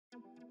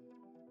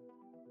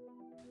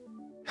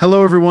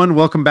Hello everyone,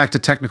 welcome back to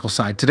Technical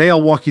Side. Today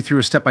I'll walk you through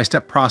a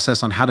step-by-step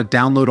process on how to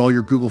download all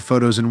your Google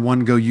Photos in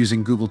one go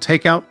using Google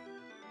Takeout.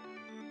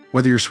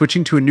 Whether you're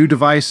switching to a new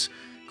device,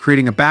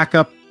 creating a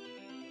backup,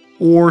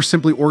 or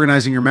simply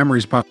organizing your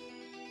memories,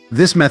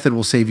 this method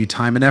will save you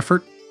time and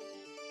effort.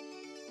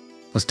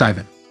 Let's dive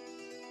in.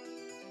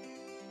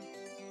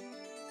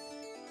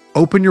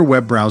 Open your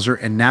web browser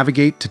and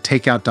navigate to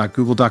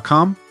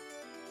takeout.google.com.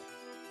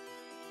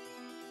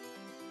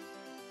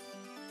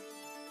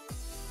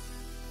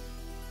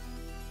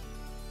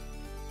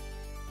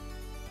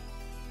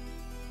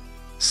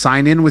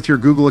 Sign in with your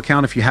Google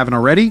account if you haven't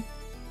already.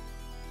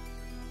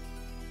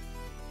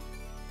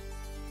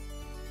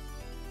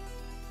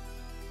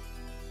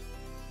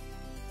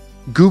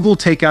 Google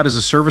Takeout is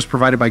a service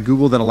provided by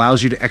Google that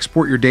allows you to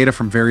export your data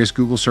from various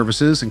Google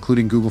services,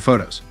 including Google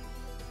Photos.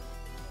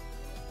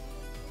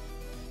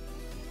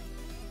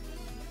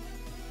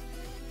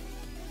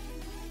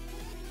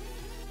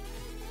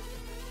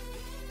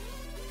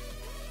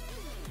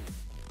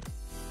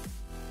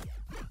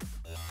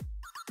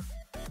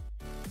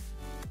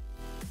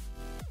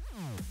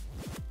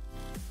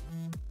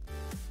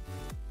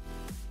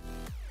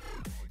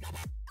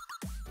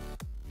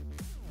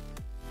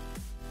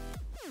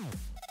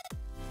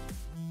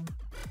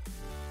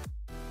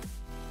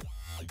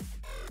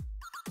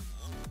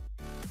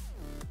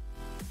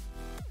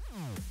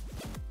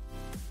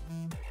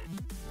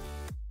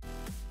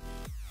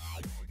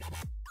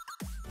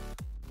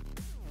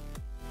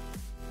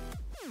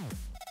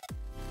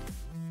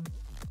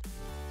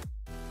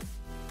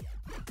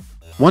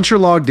 Once you're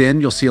logged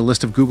in, you'll see a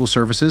list of Google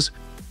services.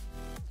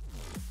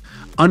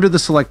 Under the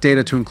Select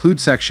Data to Include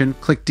section,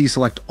 click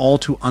Deselect All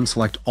to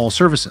unselect all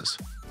services.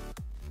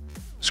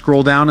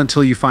 Scroll down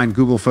until you find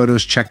Google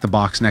Photos, check the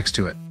box next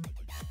to it.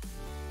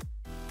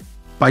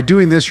 By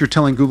doing this, you're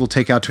telling Google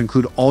Takeout to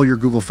include all your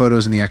Google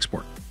Photos in the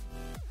export.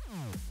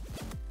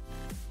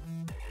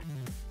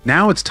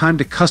 Now it's time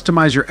to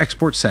customize your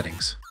export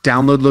settings.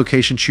 Download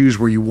location, choose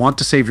where you want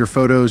to save your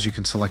photos. You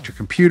can select your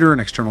computer, an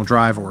external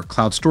drive, or a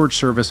cloud storage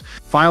service.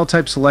 File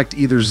type, select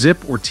either zip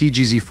or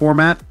TGZ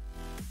format.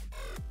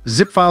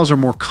 Zip files are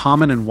more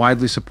common and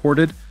widely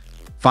supported.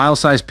 File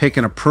size, pick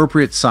an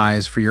appropriate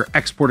size for your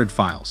exported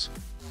files.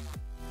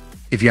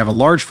 If you have a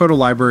large photo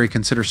library,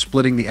 consider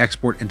splitting the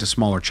export into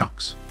smaller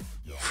chunks.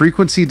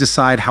 Frequency,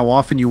 decide how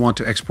often you want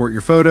to export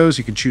your photos.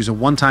 You can choose a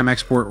one-time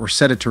export or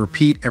set it to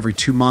repeat every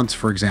 2 months,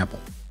 for example.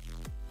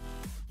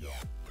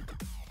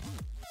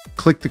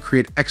 Click the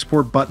Create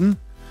Export button.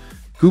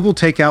 Google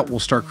Takeout will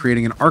start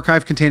creating an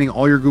archive containing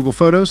all your Google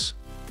Photos.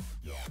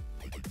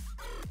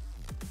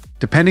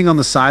 Depending on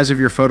the size of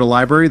your photo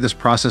library, this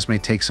process may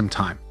take some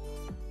time.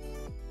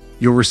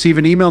 You'll receive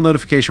an email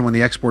notification when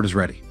the export is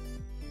ready.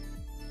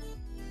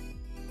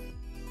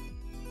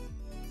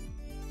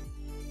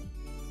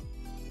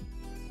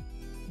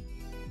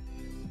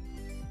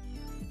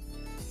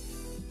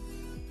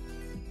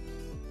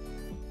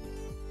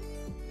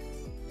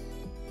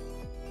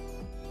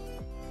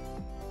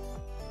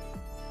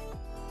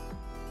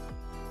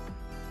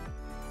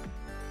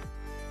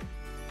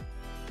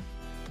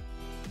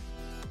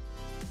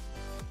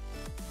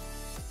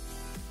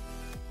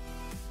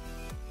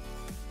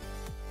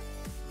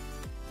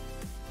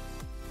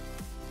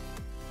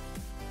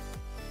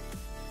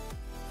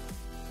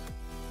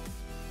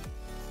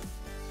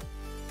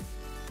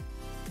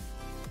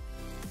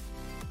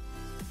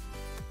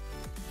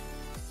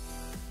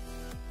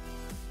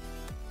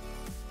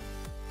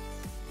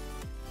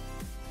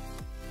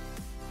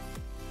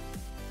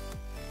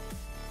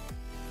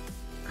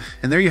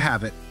 And there you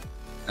have it.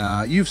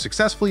 You've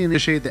successfully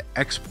initiated the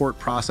export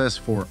process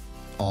for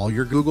all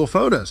your Google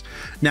Photos.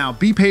 Now,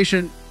 be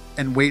patient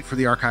and wait for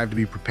the archive to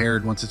be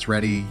prepared. Once it's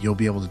ready, you'll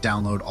be able to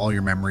download all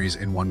your memories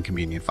in one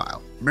convenient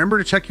file. Remember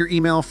to check your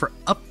email for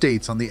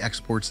updates on the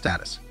export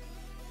status.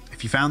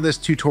 If you found this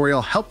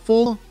tutorial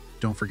helpful,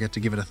 don't forget to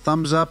give it a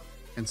thumbs up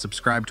and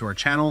subscribe to our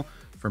channel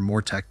for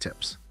more tech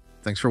tips.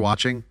 Thanks for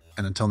watching,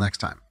 and until next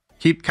time,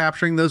 keep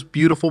capturing those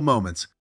beautiful moments